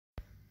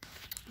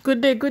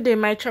Good day,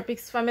 my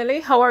Tropics family.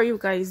 How are you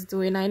guys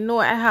doing? I know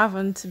I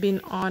haven't been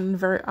on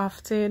very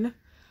often.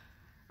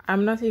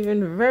 I'm not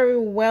even very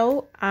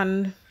well,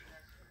 and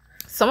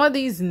some of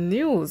these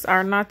news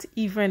are not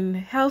even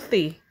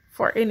healthy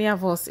for any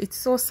of us. It's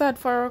so sad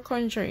for our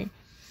country.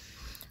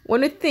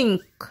 When we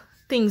think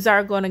things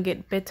are gonna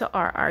get better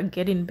or are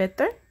getting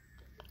better,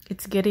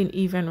 it's getting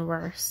even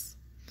worse.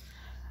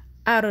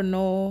 I don't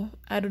know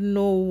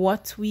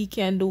what we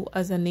can do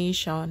as a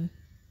nation.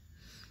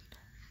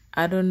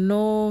 I don't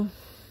know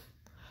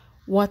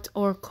what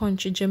our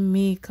country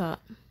Jamaica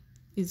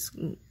is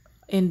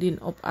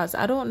ending up as.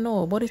 I don't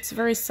know, but it's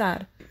very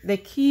sad. They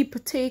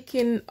keep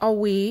taking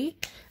away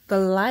the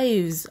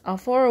lives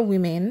of our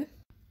women.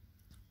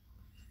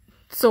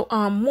 So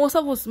most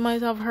of us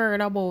might have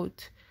heard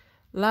about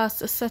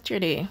last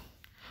Saturday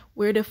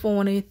where they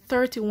found a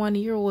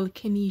 31-year-old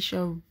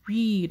Kenisha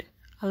Reed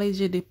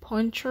allegedly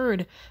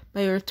punctured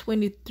by her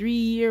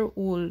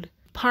 23-year-old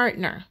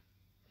partner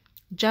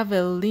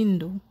Javel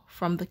Lindo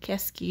from the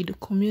Cascade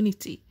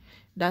community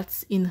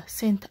that's in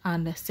St.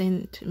 and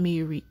St.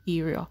 Mary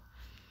area.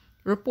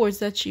 Reports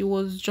that she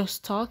was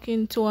just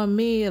talking to a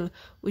male,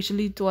 which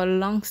led to a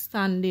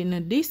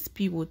long-standing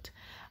dispute,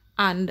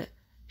 and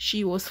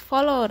she was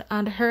followed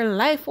and her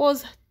life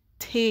was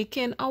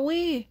taken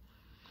away.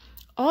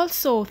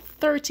 Also,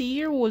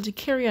 30-year-old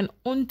Carrion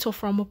Unto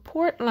from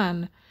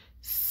Portland,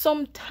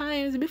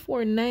 sometimes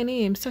before 9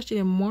 a.m.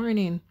 Saturday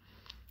morning,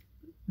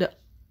 the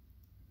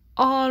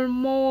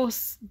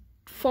almost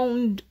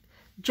found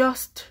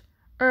just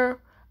her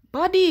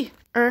body.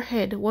 Her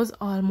head was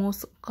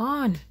almost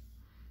gone.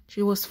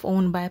 She was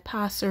found by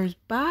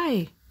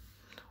passers-by.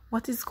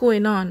 What is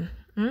going on?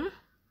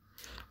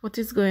 What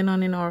is going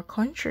on in our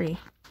country?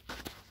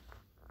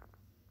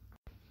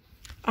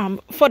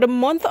 For the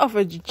month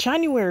of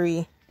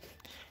January,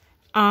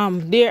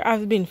 there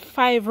have been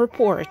 5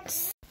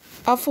 reports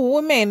of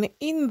women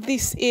in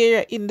this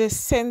area in the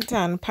St.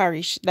 Ann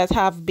parish that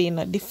have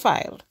been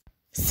defiled.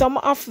 Some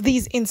of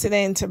these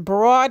incidents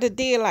broad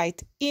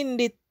daylight in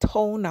the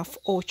town of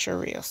Ocho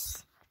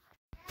Rios.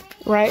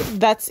 Right,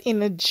 that's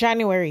in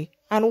January.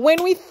 And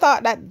when we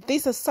thought that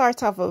this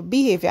sort of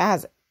behavior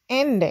has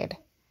ended,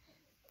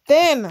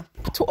 then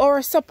to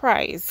our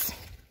surprise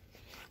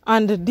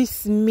and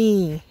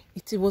dismay,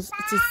 it is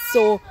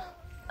so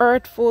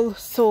hurtful,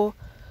 so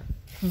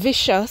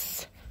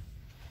vicious,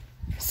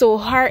 so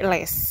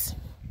heartless.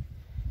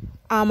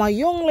 A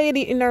young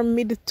lady in her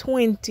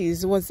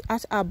mid-20s was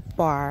at a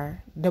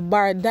bar.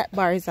 That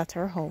bar is at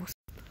her house.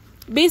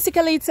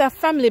 Basically, it's a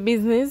family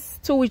business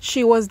to which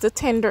she was the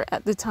tender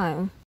at the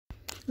time.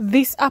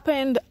 This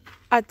happened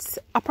at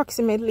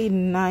approximately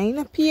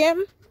 9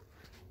 p.m.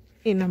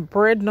 in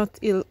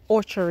Breadnut Hill,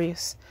 Ocho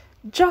Rios,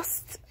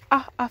 just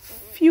a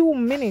few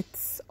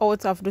minutes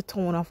out of the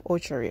town of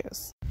Ocho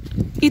Rios.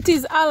 It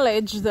is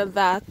alleged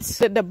that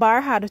the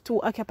bar had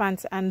 2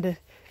 occupants and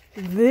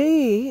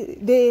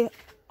they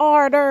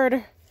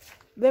ordered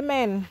the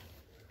men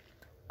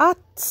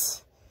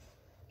out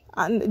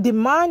and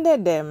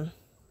demanded them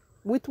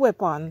with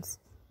weapons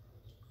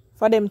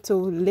for them to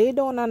lay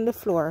down on the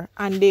floor,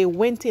 and they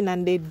went in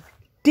and they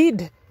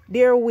did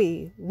their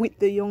way with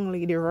the young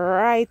lady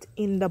right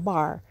in the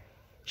bar.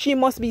 She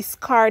must be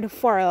scarred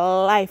for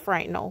life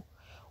right now.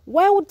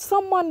 Why would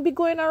someone be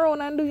going around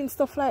and doing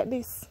stuff like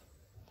this?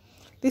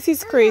 This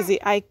is crazy.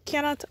 I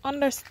cannot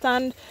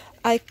understand.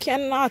 I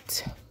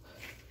cannot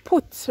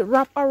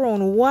wrap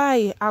around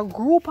why a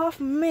group of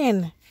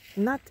men,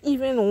 not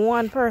even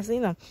one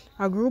person,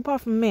 a group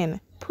of men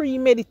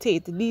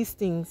premeditate these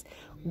things,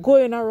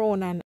 going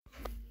around and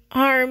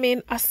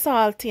harming,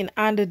 assaulting,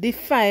 and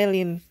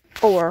defiling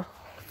our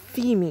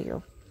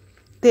female.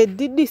 They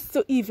did this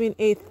to even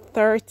a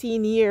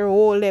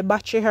 13-year-old. They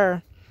batched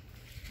her.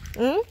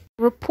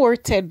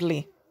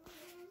 Reportedly.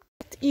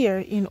 Here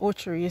in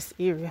Ocho Rios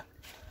area.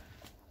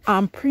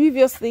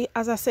 Previously,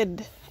 as I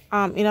said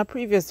in a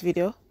previous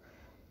video,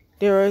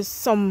 there was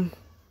some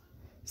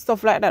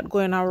stuff like that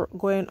going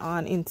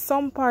on in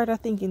some part, I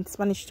think in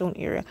Spanish Town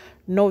area.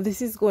 No,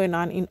 this is going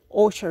on in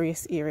Ocho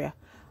Rios area,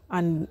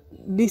 and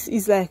this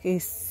is like a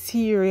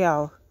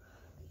serial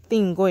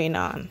thing going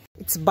on.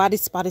 It's bad,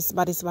 it's bad, it's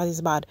bad, it's bad,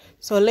 it's bad.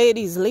 So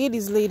ladies,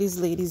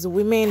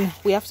 women,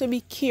 we have to be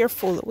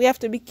careful. We have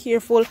to be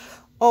careful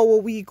how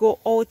we go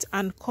out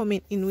and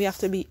coming in. We have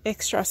to be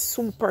extra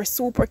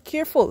super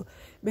careful,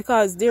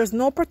 because there's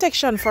no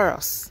protection for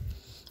us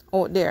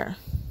out there.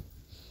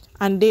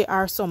 And there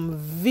are some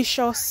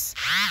vicious,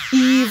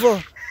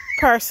 evil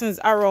persons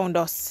around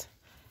us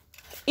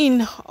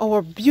in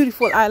our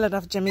beautiful island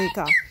of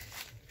Jamaica.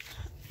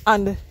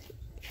 And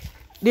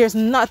there's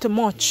not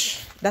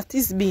much that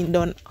is being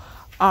done.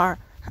 Or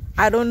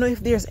I don't know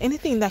if there's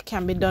anything that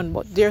can be done,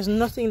 but there's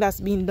nothing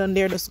that's being done.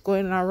 They're just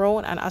going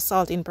around and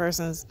assaulting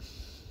persons.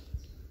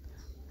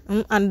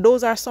 And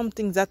those are some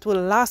things that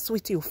will last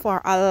with you for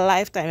a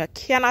lifetime. You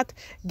cannot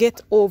get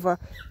over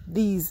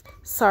these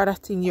sort of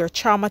things. You're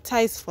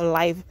traumatized for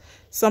life.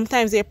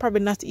 Sometimes they're probably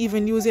not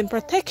even using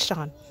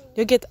protection.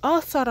 You get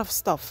all sort of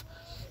stuff,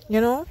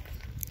 you know.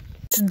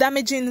 It's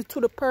damaging to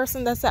the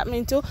person that's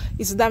happening to.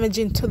 It's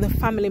damaging to the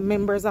family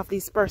members of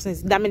these persons.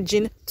 It's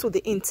damaging to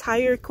the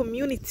entire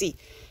community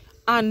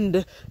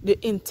and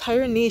the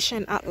entire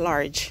nation at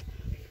large.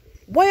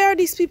 Why are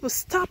these people?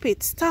 Stop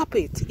it. Stop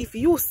it. If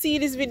you see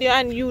this video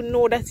and you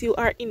know that you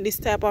are in this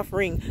type of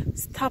ring,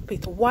 stop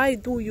it. Why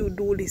do you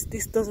do this?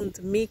 This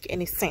doesn't make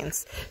any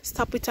sense.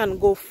 Stop it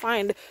and go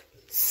find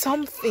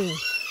something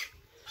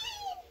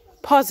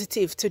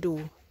positive to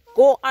do.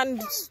 Go and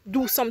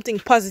do something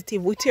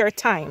positive with your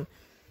time.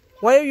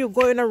 Why are you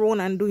going around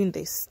and doing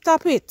this?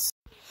 Stop it.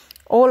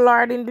 Oh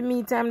Lord, in the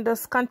meantime,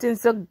 just continue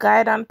to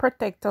guide and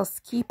protect us.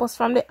 Keep us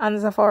from the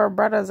hands of our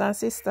brothers and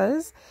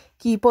sisters.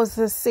 Keep us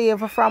safe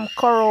from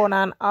corona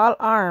and all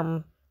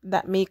harm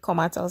that may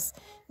come at us.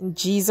 In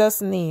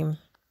Jesus' name.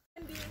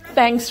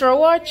 Thanks for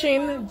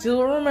watching.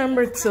 Do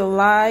remember to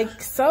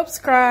like,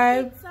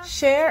 subscribe,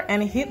 share,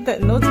 and hit the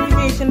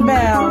notification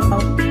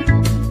bell.